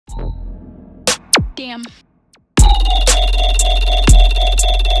Damn.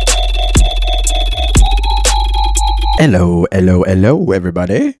 Hello,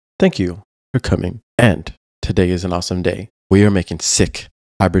 everybody. Thank you for coming. And today is an awesome day. We are making sick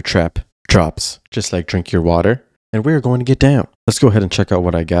hybrid trap drops, just like Drink Your Water. And we are going to get down. Let's go ahead and check out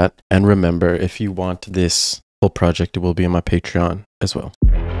what I got. And remember, if you want this whole project, it will be on my Patreon as well.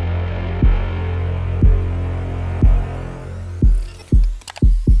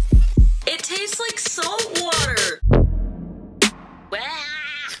 It tastes like salt water.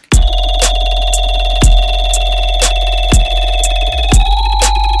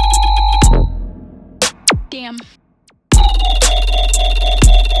 Damn.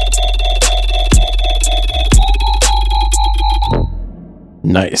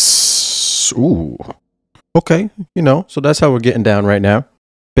 Nice. Ooh. Okay, so that's how we're getting down right now.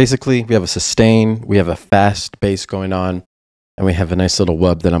 Basically, we have a sustain, we have a fast bass going on, and we have a nice little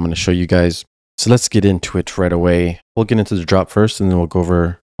wub that I'm going to show you guys. So let's get into it right away. We'll get into the drop first, and then we'll go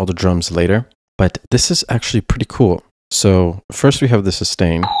over all the drums later. But this is actually pretty cool. So first we have the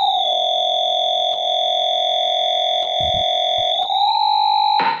sustain.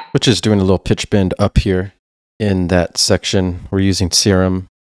 Which is doing a little pitch bend up here in that section. We're using Serum.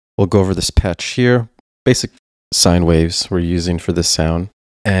 We'll go over this patch here. Basic sine waves we're using for this sound.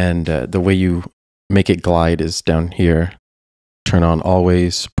 And the way you make it glide is down here. Turn on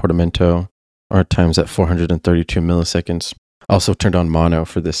always, portamento, or times at 432 milliseconds. Also turned on mono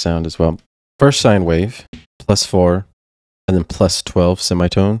for this sound as well. First sine wave, +4, and then +12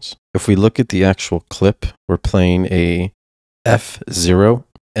 semitones. If we look at the actual clip, we're playing a F0.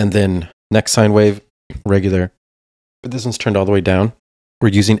 And then next sine wave, regular. But this one's turned all the way down. We're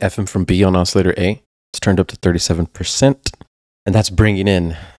using FM from B on oscillator A. It's turned up to 37%. And that's bringing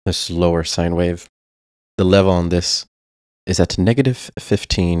in this lower sine wave. The level on this is at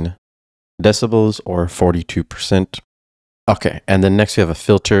 -15 decibels or 42%. Okay, and then next we have a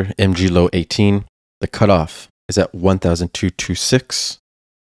filter, MG low 18. The cutoff is at 1,226.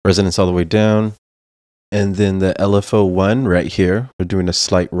 Resonance all the way down. And then the LFO1 right here, we're doing a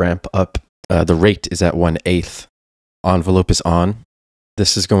slight ramp up. The rate is at 1/8. Envelope is on.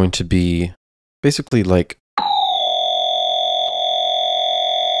 This is going to be basically like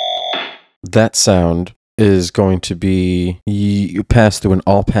that sound is going to be, you pass through an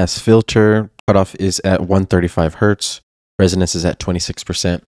all pass filter. Cutoff is at 135 Hertz. Resonance is at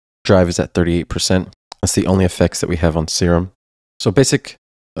 26%. Drive is at 38%. That's the only effects that we have on Serum. So basic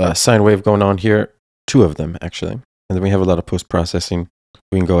sine wave going on here. 2 of them actually, and then we have a lot of post-processing.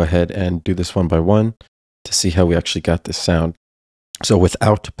 We can go ahead and do this one by one to see how we actually got this sound. So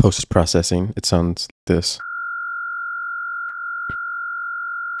without post-processing, it sounds this,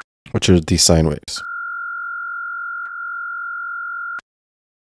 which are these sine waves.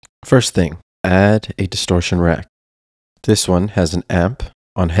 First thing, add a distortion rack. This one has an amp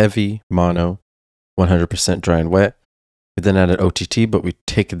on heavy, mono, 100% dry and wet. We then add an OTT, but we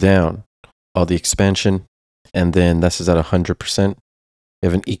take down all the expansion, and then this is at 100%. We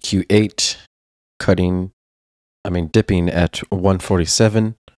have an EQ8 dipping at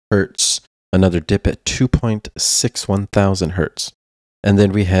 147 Hertz, another dip at 2.61 thousand Hertz. And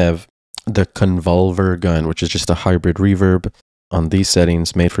then we have the Convolver gun, which is just a hybrid reverb on these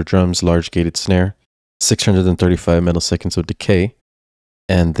settings, made for drums, large gated snare, 635 milliseconds of decay,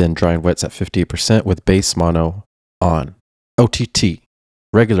 and then dry and wet's at 58% with bass mono on. OTT.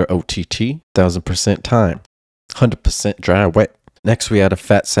 Regular OTT, 1000% time, 100% dry and wet. Next, we add a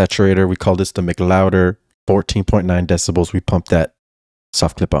fat saturator. We call this the McLouder, 14.9 decibels. We pump that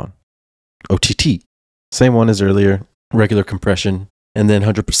soft clip on. OTT, same one as earlier, regular compression. And then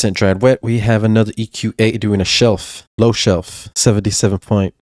 100% dry and wet, we have another EQ8 doing a shelf, low shelf,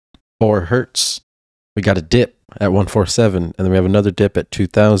 77.4 Hertz. We got a dip at 147, and then we have another dip at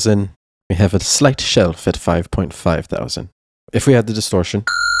 2000. We have a slight shelf at 5.5 thousand. If we had the distortion,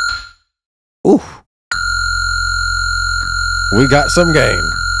 ooh, we got some gain.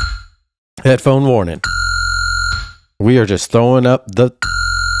 Headphone warning. We are just throwing up the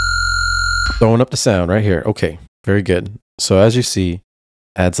sound right here. Okay, very good. So as you see,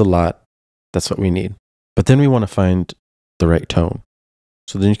 adds a lot. That's what we need. But then we want to find the right tone.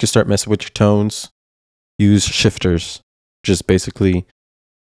 So then you can start messing with your tones. Use shifters, just basically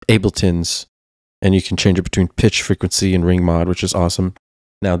Abletons. And you can change it between pitch, frequency, and ring mod, which is awesome.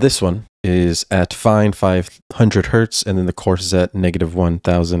 Now this one is at fine 500 Hertz, and then the course is at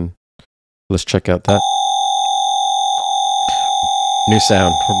 -1000. Let's check out that. New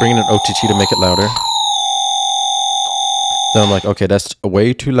sound. We're bringing an OTT to make it louder. Then I'm like, okay, that's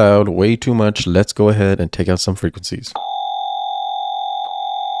way too loud, way too much. Let's go ahead and take out some frequencies.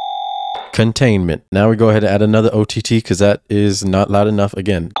 Containment. Now we go ahead and add another OTT because that is not loud enough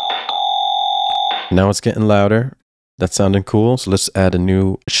again. Now it's getting louder. That's sounding cool. So let's add a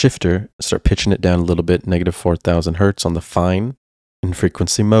new shifter. Start pitching it down a little bit. Negative 4,000 hertz on the fine in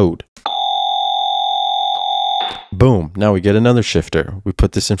frequency mode. Boom. Now we get another shifter. We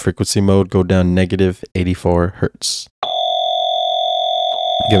put this in frequency mode. Go down negative 84 hertz.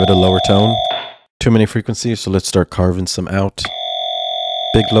 Give it a lower tone. Too many frequencies. So let's start carving some out.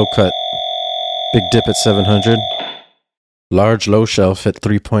 Big low cut. Big dip at 700. Large low shelf at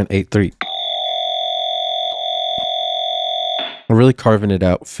 3.83. We're really carving it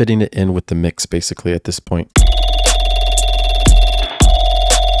out, fitting it in with the mix basically at this point.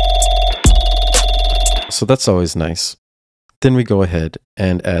 So that's always nice. Then we go ahead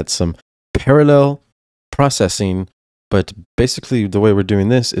and add some parallel processing, but basically the way we're doing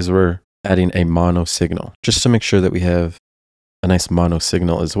this is we're adding a mono signal just to make sure that we have a nice mono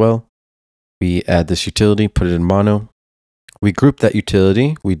signal as well. We add this utility, put it in mono. We group that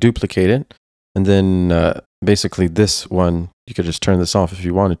utility, we duplicate it, and then basically this one, you could just turn this off if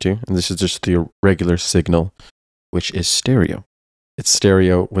you wanted to. And this is just the regular signal, which is stereo. It's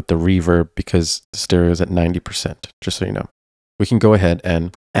stereo with the reverb because the stereo is at 90%, just so you know. We can go ahead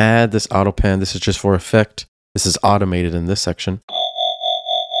and add this auto pan. This is just for effect. This is automated in this section.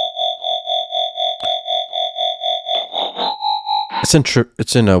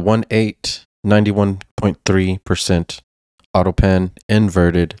 It's in a 1.8, 91.3% auto pan,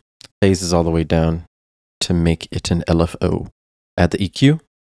 inverted, phases all the way down to make it an LFO. Add the EQ.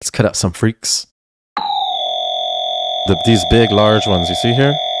 Let's cut out some freaks. These big, large ones you see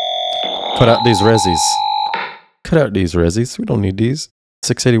here. Cut out these resis. Cut out these resis. We don't need these.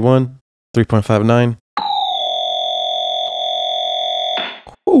 681, 3.59.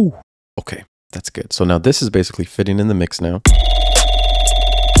 Ooh. Okay, that's good. So now this is basically fitting in the mix now.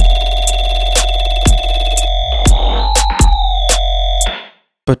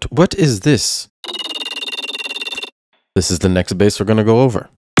 But what is this? This is the next bass we're going to go over.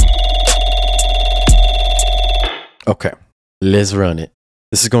 Okay, let's run it.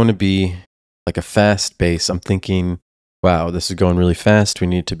 This is going to be like a fast bass. I'm thinking, wow, this is going really fast. We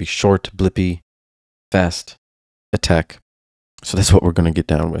need it to be short, blippy, fast attack. So that's what we're going to get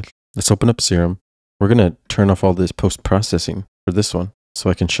down with. Let's open up Serum. We're going to turn off all this post-processing for this one so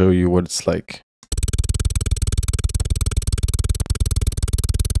I can show you what it's like.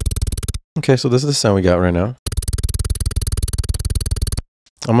 Okay, so this is the sound we got right now.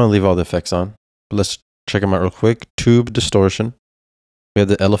 I'm going to leave all the effects on. But let's check them out real quick. Tube distortion. We have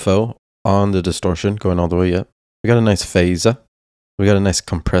the LFO on the distortion going all the way up. We got a nice phaser. We got a nice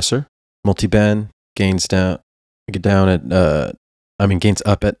compressor. Multiband. Gains down. Get down at, gains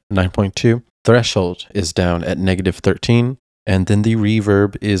up at 9.2. Threshold is down at negative 13. And then the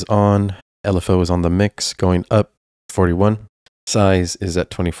reverb is on. LFO is on the mix going up 41. Size is at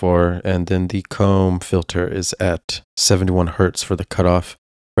 24, and then the comb filter is at 71 hertz for the cutoff.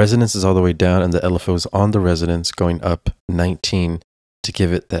 Resonance is all the way down, and the LFO is on the resonance going up 19 to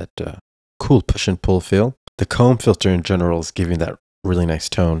give it that cool push and pull feel. The comb filter in general is giving that really nice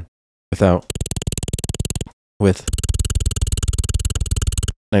tone with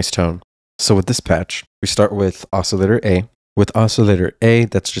nice tone. So with this patch, we start with oscillator A. With oscillator A,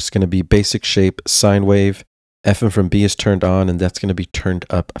 that's just going to be basic shape, sine wave. FM from B is turned on, and that's going to be turned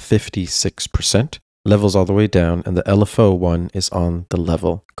up 56%. Levels all the way down, and the LFO one is on the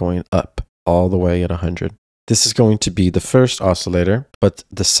level going up all the way at 100. This is going to be the first oscillator, but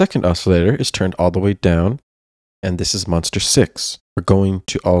the second oscillator is turned all the way down, and this is Monster 6. We're going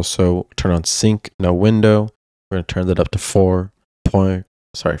to also turn on sync, no window. We're going to turn that up to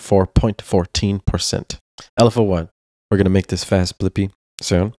 4.14%. LFO 1, we're going to make this fast blippy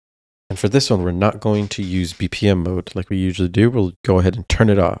sound. And for this one, we're not going to use BPM mode like we usually do. We'll go ahead and turn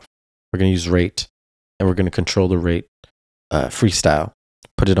it off. We're going to use rate, and we're going to control the rate freestyle.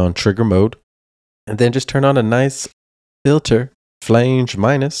 Put it on trigger mode, and then just turn on a nice filter, flange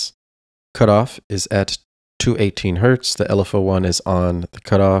minus. Cutoff is at 218 hertz. The LFO one is on the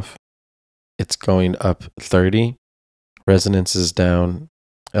cutoff. It's going up 30. Resonance is down.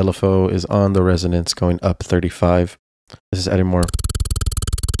 LFO is on the resonance going up 35. This is adding more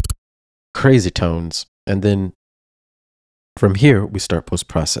crazy tones, and then from here we start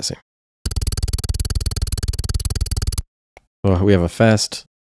post-processing. Well, we have a fast,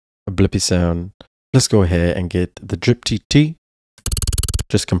 blippy sound. Let's go ahead and get the drip TT,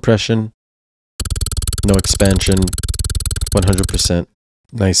 just compression, no expansion, 100%.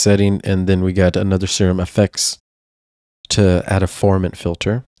 Nice setting. And then we got another Serum effects to add a formant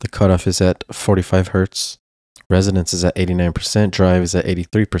filter. The cutoff is at 45 hertz. Resonance is at 89%. Drive is at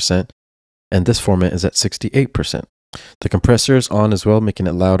 83%. And this format is at 68%. The compressor is on as well, making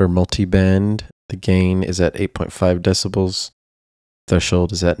it louder, multi-band. The gain is at 8.5 decibels.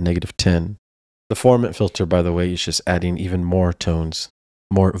 Threshold is at -10. The format filter, by the way, is just adding even more tones,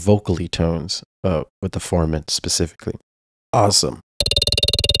 more vocally tones with the format specifically. Awesome.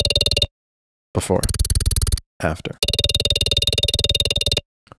 Before, after.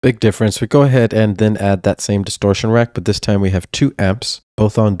 Big difference. We go ahead and then add that same distortion rack, but this time we have 2 amps,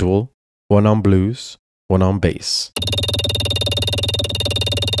 both on dual, one on blues, one on bass.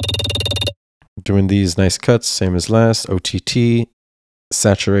 Doing these nice cuts, same as last. OTT,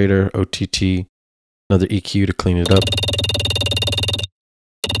 saturator, OTT, another EQ to clean it up.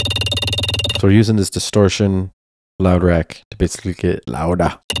 So we're using this distortion loud rack to basically get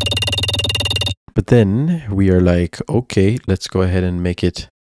louder. But then we are like, okay, let's go ahead and make it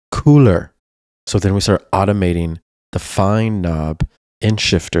cooler. So then we start automating the fine knob in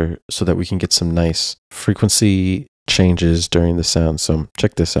shifter so that we can get some nice frequency changes during the sound. So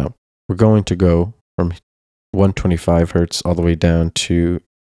check this out. We're going to go from 125 hertz all the way down to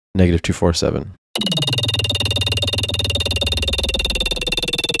 -247.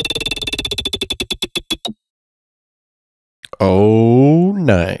 Oh,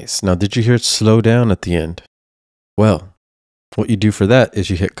 nice. Now, did you hear it slow down at the end? Well, what you do for that is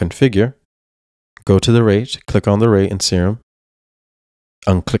you hit configure, go to the rate, click on the rate in Serum,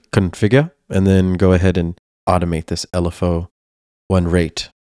 unclick configure, and then go ahead and automate this LFO 1 rate.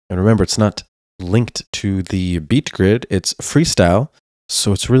 And remember, it's not linked to the beat grid, it's freestyle,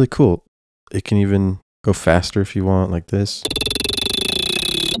 so it's really cool. It can even go faster if you want, like this.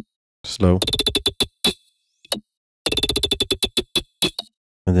 Slow.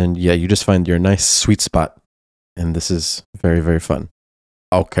 And then, yeah, you just find your nice sweet spot. And this is very, very fun.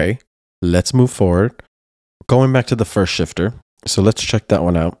 Okay, let's move forward. Going back to the first shifter. So let's check that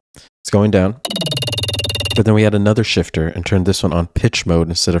one out. It's going down. But then we add another shifter and turn this one on pitch mode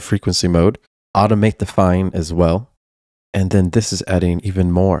instead of frequency mode. Automate the fine as well. And then this is adding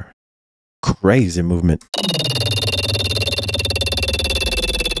even more crazy movement.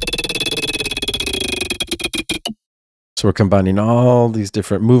 So we're combining all these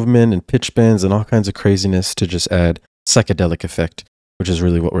different movement and pitch bends and all kinds of craziness to just add psychedelic effect, which is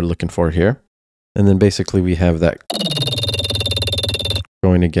really what we're looking for here. And then basically we have that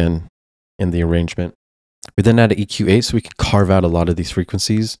going again in the arrangement. We then add an EQ8 so we can carve out a lot of these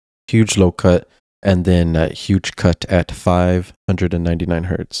frequencies. Huge low cut and then a huge cut at 599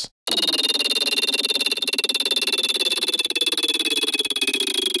 hertz.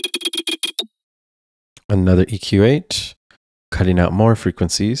 Another EQ8, cutting out more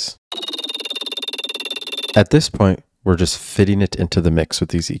frequencies. At this point, we're just fitting it into the mix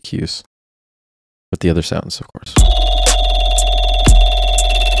with these EQs. With the other sounds, of course.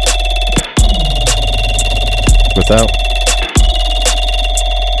 Without.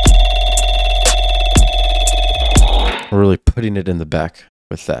 We're really putting it in the back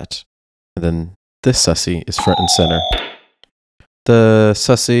with that. And then this sussy is front and center. The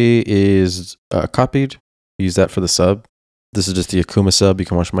sussy is copied. Use that for the sub. This is just the Akuma sub. You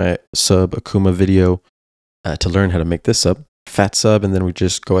can watch my sub Akuma video to learn how to make this sub. Fat sub, and then we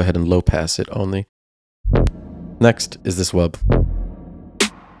just go ahead and low pass it only. Next is this wub.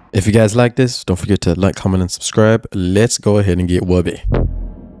 If you guys like this, don't forget to like, comment, and subscribe. Let's go ahead and get wubby.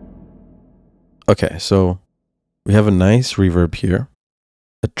 Okay, so we have a nice reverb here,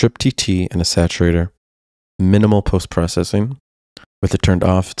 a drip TT, and a saturator. Minimal post-processing. With it turned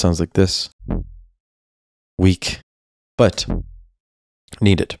off, it sounds like this. Weak, but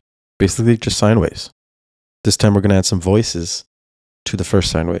needed. Basically just sine waves. This time we're going to add some voices to the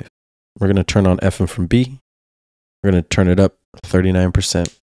first sine wave. We're going to turn on FM from B. We're going to turn it up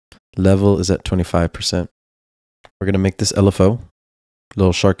 39%. Level is at 25%. We're going to make this LFO,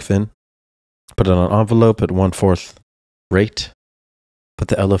 little shark fin. Put it on an envelope at 1/4 rate. Put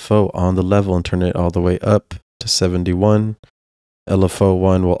the LFO on the level and turn it all the way up to 71. LFO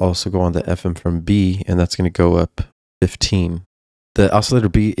 1 will also go on the FM from B, and that's going to go up 15. The oscillator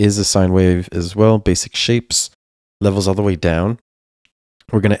B is a sine wave as well. Basic shapes, levels all the way down.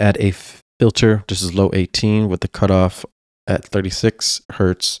 We're going to add a filter. This is low 18 with the cutoff at 36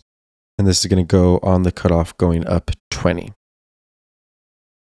 hertz. And this is going to go on the cutoff going up 20.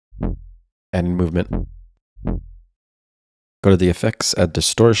 Adding movement. Go to the effects, add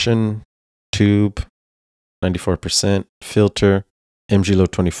distortion, tube, 94%, filter, MG low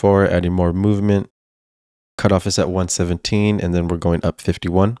 24, adding more movement. Cutoff is at 117, and then we're going up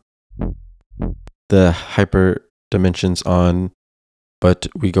 51. The hyper dimensions on, but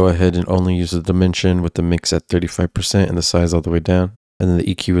we go ahead and only use the dimension with the mix at 35% and the size all the way down. And then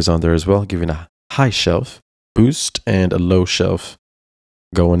the EQ is on there as well, giving a high shelf boost and a low shelf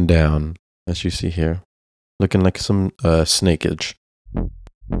going down, as you see here. Looking like some snakeage.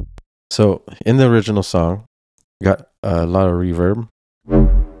 So in the original song, we got a lot of reverb.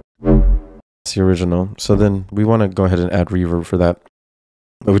 It's the original. So then we want to go ahead and add reverb for that.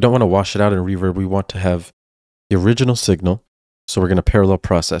 But we don't want to wash it out in reverb. We want to have the original signal. So we're going to parallel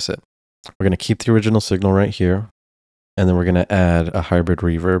process it. We're going to keep the original signal right here. And then we're going to add a hybrid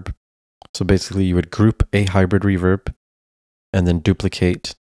reverb. So basically you would group a hybrid reverb and then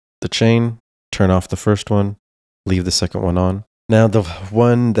duplicate the chain, turn off the first one, leave the second one on. Now the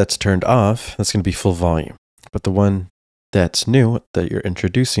one that's turned off, that's going to be full volume. But the one that's new that you're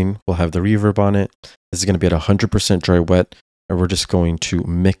introducing will have the reverb on it. This is going to be at 100% dry wet. And we're just going to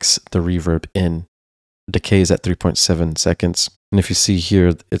mix the reverb in. Decay is at 3.7 seconds. And if you see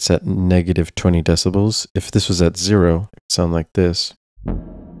here, it's at negative 20 decibels. If this was at 0, it would sound like this. But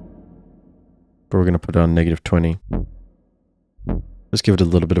we're going to put it on negative 20. Just give it a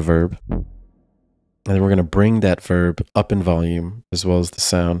little bit of verb. And then we're going to bring that verb up in volume, as well as the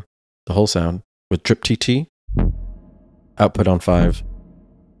sound, the whole sound, with Drip TT. Output on 5.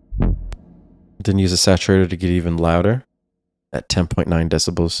 Then use a saturator to get even louder at 10.9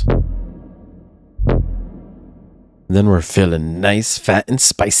 decibels. And then we're feeling nice, fat, and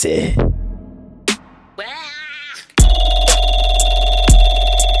spicy.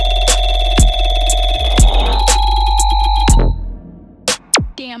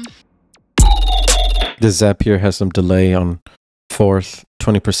 Damn. The Zap here has some delay on 4th,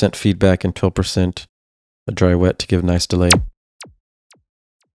 20% feedback, and 12% a dry wet to give nice delay.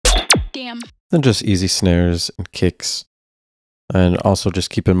 Damn. Then just easy snares and kicks. And also just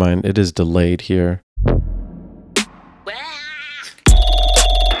keep in mind, it is delayed here.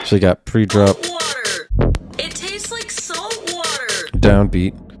 So you got pre-drop, Water. It tastes like salt water.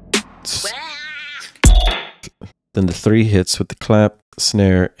 downbeat, then the 3 hits with the clap,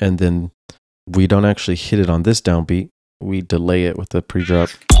 snare, and then we don't actually hit it on this downbeat. We delay it with the pre-drop,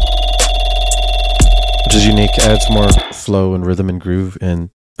 which is unique, adds more flow and rhythm and groove, and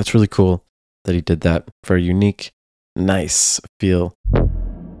that's really cool that he did that. Very unique, nice feel. But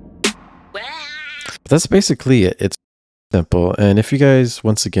that's basically it. It's simple. And if you guys,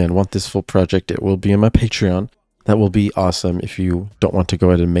 once again, want this full project, it will be in my Patreon. That will be awesome if you don't want to go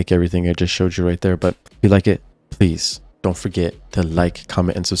ahead and make everything I just showed you right there. But if you like it, please don't forget to like,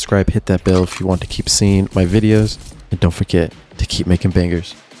 comment, and subscribe. Hit that bell if you want to keep seeing my videos. And don't forget to keep making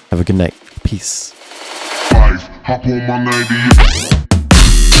bangers. Have a good night. Peace. Hop on my 90.